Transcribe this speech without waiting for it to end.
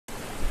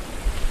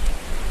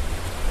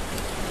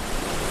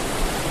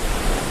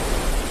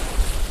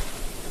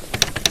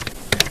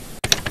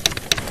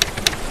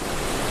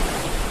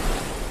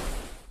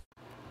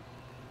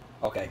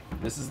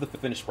This is the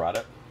finished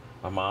product.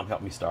 My mom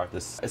helped me start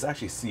this. It's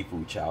actually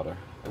seafood chowder.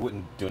 I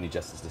wouldn't do any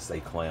justice to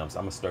say clams.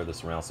 I'm gonna stir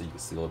this around so you can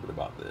see a little bit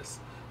about this,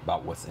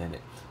 about what's in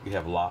it. You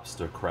have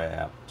lobster,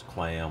 crab,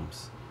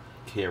 clams,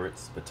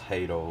 carrots,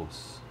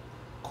 potatoes,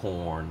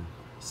 corn,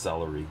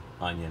 celery,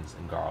 onions,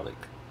 and garlic.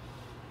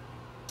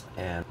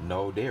 And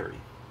no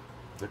dairy.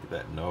 Look at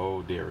that,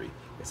 no dairy.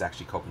 It's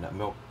actually coconut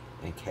milk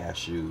and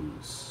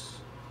cashews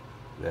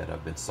that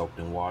have been soaked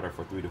in water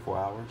for 3 to 4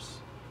 hours.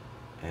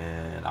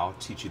 And I'll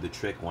teach you the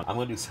trick. I'm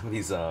gonna do some of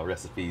these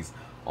recipes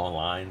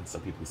online so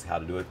people can see how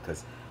to do it,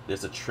 because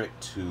there's a trick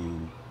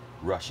to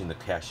rushing the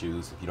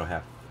cashews if you don't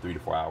have 3 to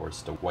 4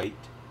 hours to wait.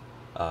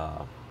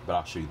 But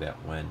I'll show you that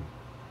when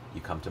you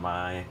come to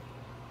my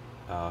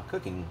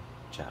cooking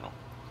channel.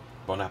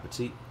 Bon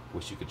appetit.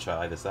 Wish you could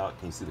try this out.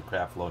 Can you see the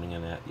crab floating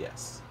in that?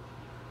 Yes.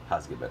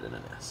 How's it get better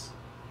than this?